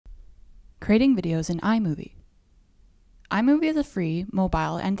Creating videos in iMovie. iMovie is a free,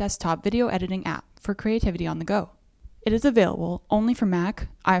 mobile, and desktop video editing app for creativity on the go. It is available only for Mac,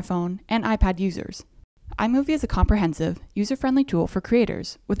 iPhone, and iPad users. iMovie is a comprehensive, user-friendly tool for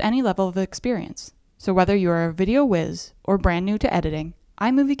creators with any level of experience. So whether you are a video whiz or brand new to editing,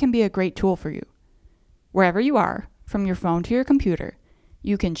 iMovie can be a great tool for you. Wherever you are, from your phone to your computer,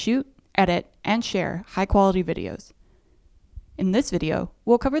 you can shoot, edit, and share high-quality videos. In this video,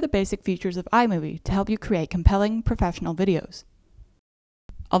 we'll cover the basic features of iMovie to help you create compelling, professional videos.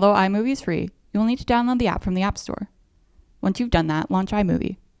 Although iMovie is free, you'll need to download the app from the App Store. Once you've done that, launch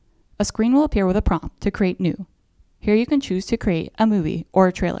iMovie. A screen will appear with a prompt to create new. Here you can choose to create a movie or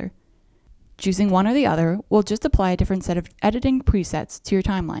a trailer. Choosing one or the other will just apply a different set of editing presets to your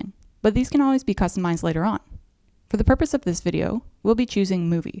timeline, but these can always be customized later on. For the purpose of this video, we'll be choosing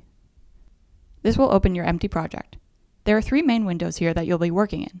Movie. This will open your empty project. There are three main windows here that you'll be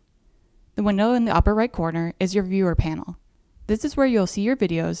working in. The window in the upper right corner is your viewer panel. This is where you'll see your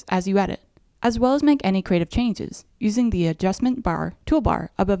videos as you edit, as well as make any creative changes using the adjustment bar toolbar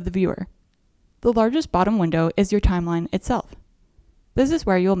above the viewer. The largest bottom window is your timeline itself. This is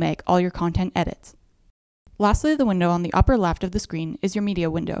where you'll make all your content edits. Lastly, the window on the upper left of the screen is your media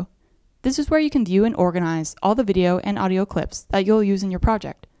window. This is where you can view and organize all the video and audio clips that you'll use in your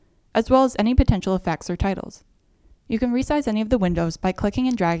project, as well as any potential effects or titles. You can resize any of the windows by clicking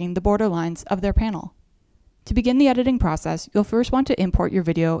and dragging the border lines of their panel. To begin the editing process, you'll first want to import your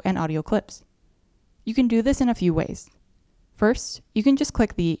video and audio clips. You can do this in a few ways. First, you can just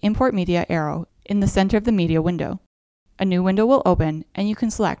click the Import Media arrow in the center of the media window. A new window will open and you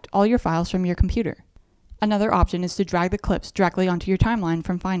can select all your files from your computer. Another option is to drag the clips directly onto your timeline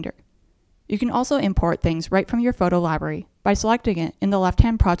from Finder. You can also import things right from your photo library by selecting it in the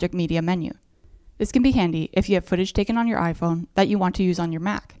left-hand Project Media menu. This can be handy if you have footage taken on your iPhone that you want to use on your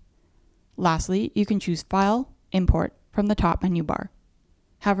Mac. Lastly, you can choose File, Import from the top menu bar.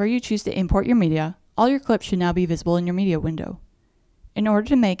 However you choose to import your media, all your clips should now be visible in your media window. In order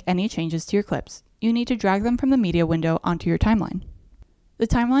to make any changes to your clips, you need to drag them from the media window onto your timeline. The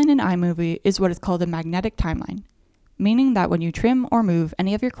timeline in iMovie is what is called a magnetic timeline, meaning that when you trim or move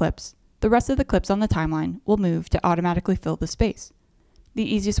any of your clips, the rest of the clips on the timeline will move to automatically fill the space.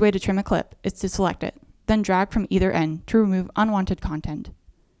 The easiest way to trim a clip is to select it, then drag from either end to remove unwanted content.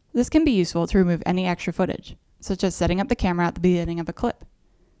 This can be useful to remove any extra footage, such as setting up the camera at the beginning of a clip.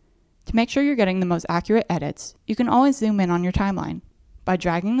 To make sure you're getting the most accurate edits, you can always zoom in on your timeline by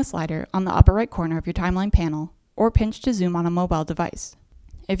dragging the slider on the upper right corner of your timeline panel or pinch to zoom on a mobile device.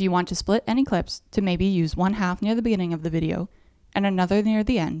 If you want to split any clips to maybe use one half near the beginning of the video and another near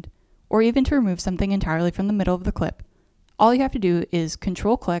the end, or even to remove something entirely from the middle of the clip, all you have to do is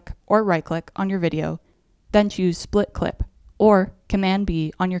Control-click or right-click on your video, then choose Split Clip, or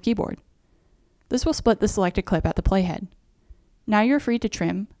Command-B on your keyboard. This will split the selected clip at the playhead. Now you're free to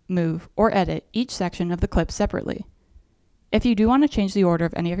trim, move, or edit each section of the clip separately. If you do want to change the order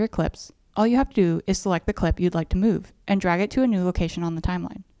of any of your clips, all you have to do is select the clip you'd like to move and drag it to a new location on the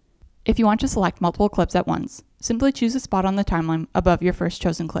timeline. If you want to select multiple clips at once, simply choose a spot on the timeline above your first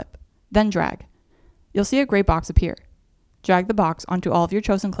chosen clip, then drag. You'll see a gray box appear. Drag the box onto all of your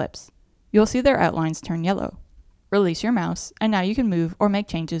chosen clips. You'll see their outlines turn yellow. Release your mouse, and now you can move or make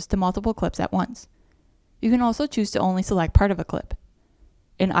changes to multiple clips at once. You can also choose to only select part of a clip.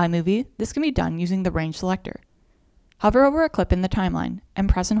 In iMovie, this can be done using the Range Selector. Hover over a clip in the timeline and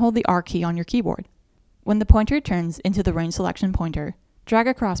press and hold the R key on your keyboard. When the pointer turns into the range selection pointer, drag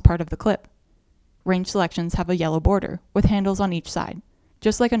across part of the clip. Range selections have a yellow border with handles on each side,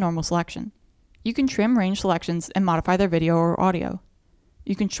 just like a normal selection. You can trim range selections and modify their video or audio.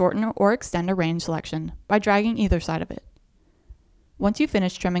 You can shorten or extend a range selection by dragging either side of it. Once you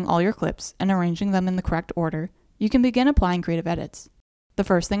finish trimming all your clips and arranging them in the correct order, you can begin applying creative edits. The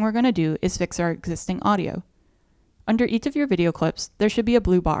first thing we're going to do is fix our existing audio. Under each of your video clips, there should be a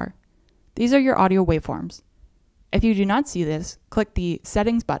blue bar. These are your audio waveforms. If you do not see this, click the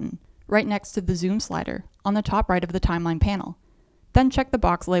Settings button right next to the Zoom slider on the top right of the timeline panel. Then check the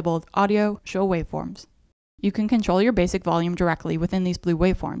box labeled Audio Show Waveforms. You can control your basic volume directly within these blue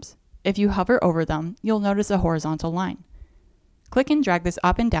waveforms. If you hover over them, you'll notice a horizontal line. Click and drag this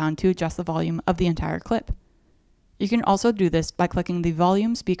up and down to adjust the volume of the entire clip. You can also do this by clicking the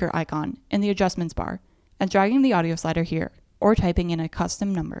volume speaker icon in the adjustments bar and dragging the audio slider here, or typing in a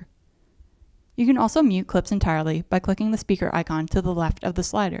custom number. You can also mute clips entirely by clicking the speaker icon to the left of the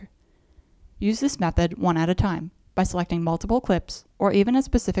slider. Use this method one at a time, by selecting multiple clips or even a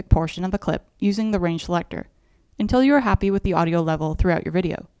specific portion of the clip using the Range Selector, until you are happy with the audio level throughout your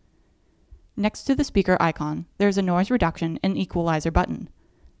video. Next to the speaker icon, there is a noise reduction and equalizer button.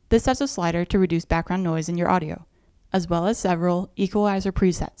 This has a slider to reduce background noise in your audio, as well as several Equalizer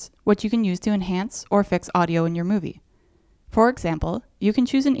presets, which you can use to enhance or fix audio in your movie. For example, you can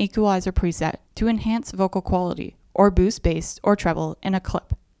choose an Equalizer preset to enhance vocal quality or boost bass or treble in a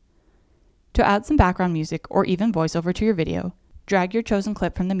clip. To add some background music or even voiceover to your video, drag your chosen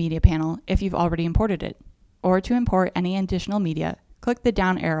clip from the media panel if you've already imported it. Or to import any additional media, click the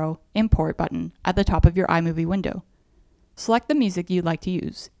down arrow Import button at the top of your iMovie window. Select the music you'd like to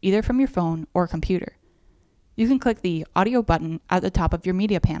use, either from your phone or computer. You can click the Audio button at the top of your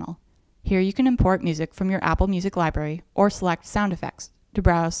media panel. Here you can import music from your Apple Music library or select Sound Effects to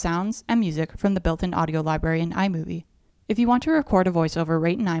browse sounds and music from the built-in audio library in iMovie. If you want to record a voiceover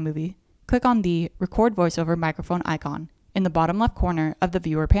right in iMovie, click on the Record Voiceover microphone icon in the bottom left corner of the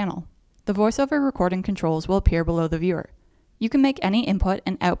viewer panel. The voiceover recording controls will appear below the viewer. You can make any input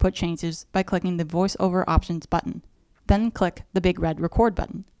and output changes by clicking the Voiceover Options button. Then click the big red Record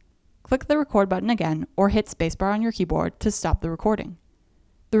button. Click the Record button again or hit spacebar on your keyboard to stop the recording.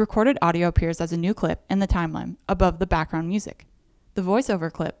 The recorded audio appears as a new clip in the timeline above the background music. The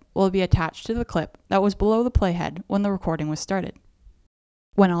voiceover clip will be attached to the clip that was below the playhead when the recording was started.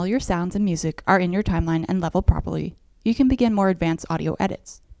 When all your sounds and music are in your timeline and leveled properly, you can begin more advanced audio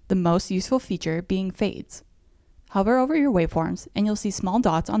edits, the most useful feature being fades. Hover over your waveforms and you'll see small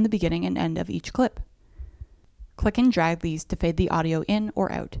dots on the beginning and end of each clip. Click and drag these to fade the audio in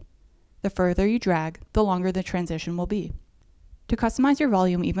or out. The further you drag, the longer the transition will be. To customize your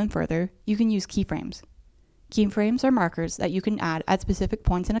volume even further, you can use keyframes. Keyframes are markers that you can add at specific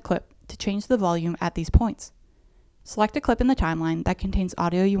points in a clip to change the volume at these points. Select a clip in the timeline that contains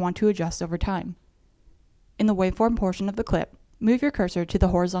audio you want to adjust over time. In the waveform portion of the clip, move your cursor to the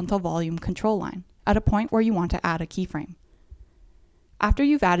horizontal volume control line at a point where you want to add a keyframe. After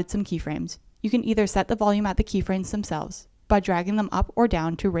you've added some keyframes, you can either set the volume at the keyframes themselves by dragging them up or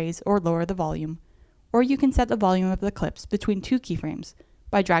down to raise or lower the volume, or you can set the volume of the clips between two keyframes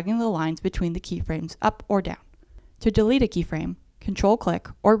by dragging the lines between the keyframes up or down. To delete a keyframe, Control-click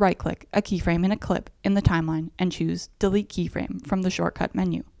or right-click a keyframe in a clip in the timeline and choose Delete Keyframe from the shortcut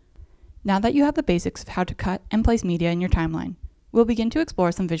menu. Now that you have the basics of how to cut and place media in your timeline, we'll begin to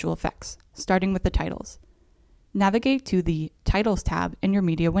explore some visual effects, starting with the titles. Navigate to the Titles tab in your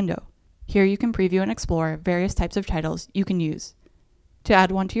media window. Here you can preview and explore various types of titles you can use. To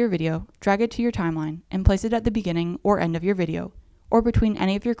add one to your video, drag it to your timeline and place it at the beginning or end of your video, or between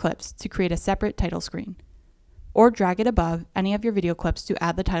any of your clips to create a separate title screen. Or drag it above any of your video clips to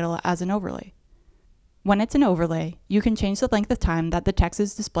add the title as an overlay. When it's an overlay, you can change the length of time that the text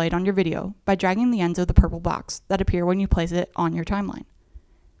is displayed on your video by dragging the ends of the purple box that appear when you place it on your timeline.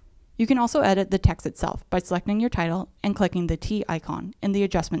 You can also edit the text itself by selecting your title and clicking the T icon in the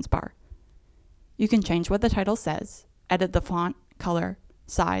adjustments bar. You can change what the title says, edit the font, color,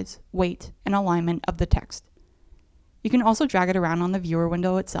 size, weight, and alignment of the text. You can also drag it around on the viewer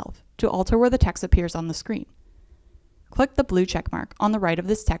window itself to alter where the text appears on the screen. Click the blue checkmark on the right of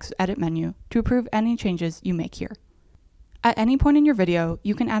this text edit menu to approve any changes you make here. At any point in your video,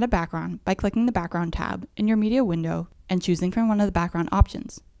 you can add a background by clicking the Background tab in your media window and choosing from one of the background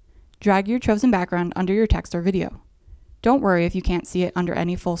options. Drag your chosen background under your text or video. Don't worry if you can't see it under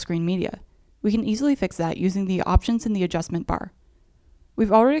any full screen media. We can easily fix that using the options in the adjustment bar.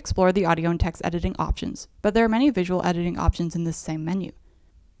 We've already explored the audio and text editing options, but there are many visual editing options in this same menu.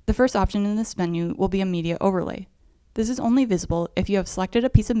 The first option in this menu will be a media overlay. This is only visible if you have selected a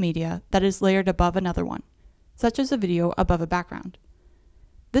piece of media that is layered above another one, such as a video above a background.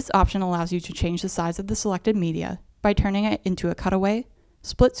 This option allows you to change the size of the selected media by turning it into a cutaway,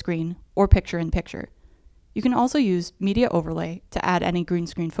 split screen, or picture-in-picture. You can also use Media Overlay to add any green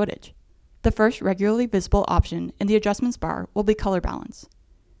screen footage. The first regularly visible option in the adjustments bar will be color balance.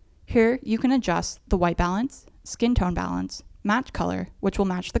 Here you can adjust the white balance, skin tone balance, match color, which will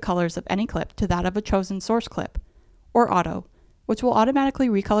match the colors of any clip to that of a chosen source clip, or auto, which will automatically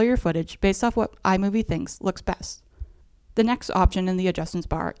recolor your footage based off what iMovie thinks looks best. The next option in the adjustments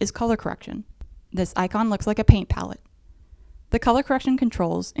bar is color correction. This icon looks like a paint palette. The color correction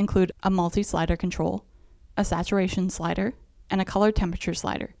controls include a multi-slider control, a saturation slider, and a color temperature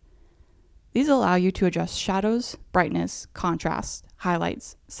slider. These allow you to adjust shadows, brightness, contrast,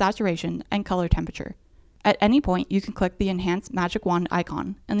 highlights, saturation, and color temperature. At any point, you can click the Enhance Magic Wand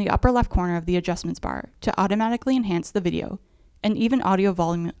icon in the upper left corner of the adjustments bar to automatically enhance the video and even audio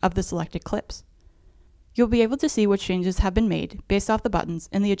volume of the selected clips. You'll be able to see which changes have been made based off the buttons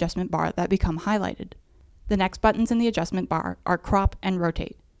in the adjustment bar that become highlighted. The next buttons in the adjustment bar are Crop and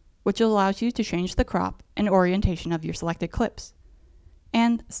Rotate, which allows you to change the crop and orientation of your selected clips,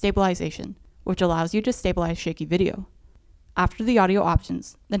 and Stabilization, which allows you to stabilize shaky video. After the audio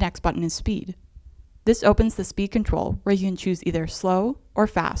options, the next button is speed. This opens the speed control where you can choose either slow or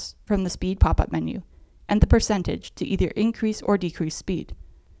fast from the speed pop-up menu, and the percentage to either increase or decrease speed.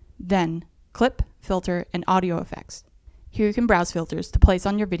 Then, clip, filter, and audio effects. Here you can browse filters to place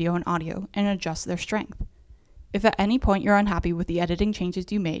on your video and audio and adjust their strength. If at any point you're unhappy with the editing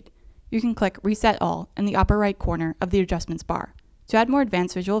changes you made, you can click Reset All in the upper right corner of the adjustments bar. To add more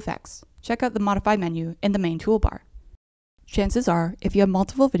advanced visual effects, check out the Modify menu in the main toolbar. Chances are, if you have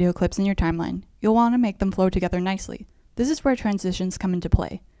multiple video clips in your timeline, you'll want to make them flow together nicely. This is where transitions come into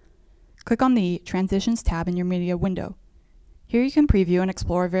play. Click on the Transitions tab in your media window. Here you can preview and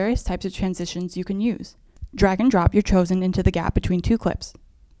explore various types of transitions you can use. Drag and drop your chosen into the gap between two clips.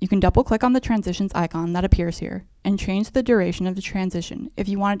 You can double-click on the transitions icon that appears here and change the duration of the transition if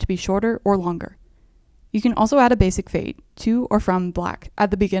you want it to be shorter or longer. You can also add a basic fade to or from black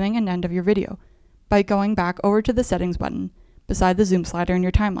at the beginning and end of your video by going back over to the Settings button beside the zoom slider in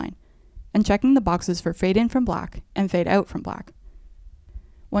your timeline and checking the boxes for fade in from black and fade out from black.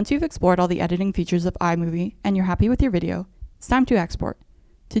 Once you've explored all the editing features of iMovie and you're happy with your video, it's time to export.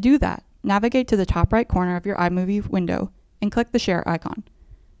 To do that, navigate to the top right corner of your iMovie window and click the Share icon.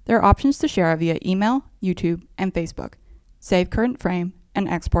 There are options to share via email, YouTube, and Facebook, save current frame, and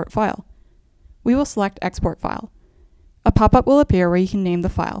export file. We will select Export File. A pop-up will appear where you can name the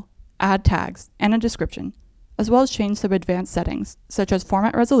file, add tags, and a description, as well as change some advanced settings, such as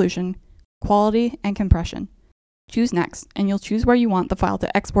format resolution, quality, and compression. Choose Next, and you'll choose where you want the file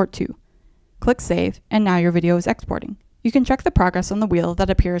to export to. Click Save, and now your video is exporting. You can check the progress on the wheel that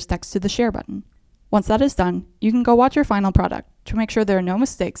appears next to the Share button. Once that is done, you can go watch your final product to make sure there are no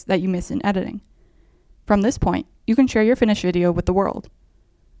mistakes that you miss in editing. From this point, you can share your finished video with the world.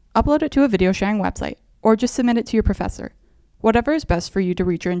 Upload it to a video sharing website, or just submit it to your professor, whatever is best for you to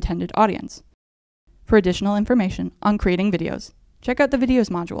reach your intended audience. For additional information on creating videos, check out the Videos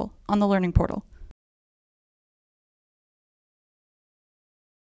module on the Learning Portal.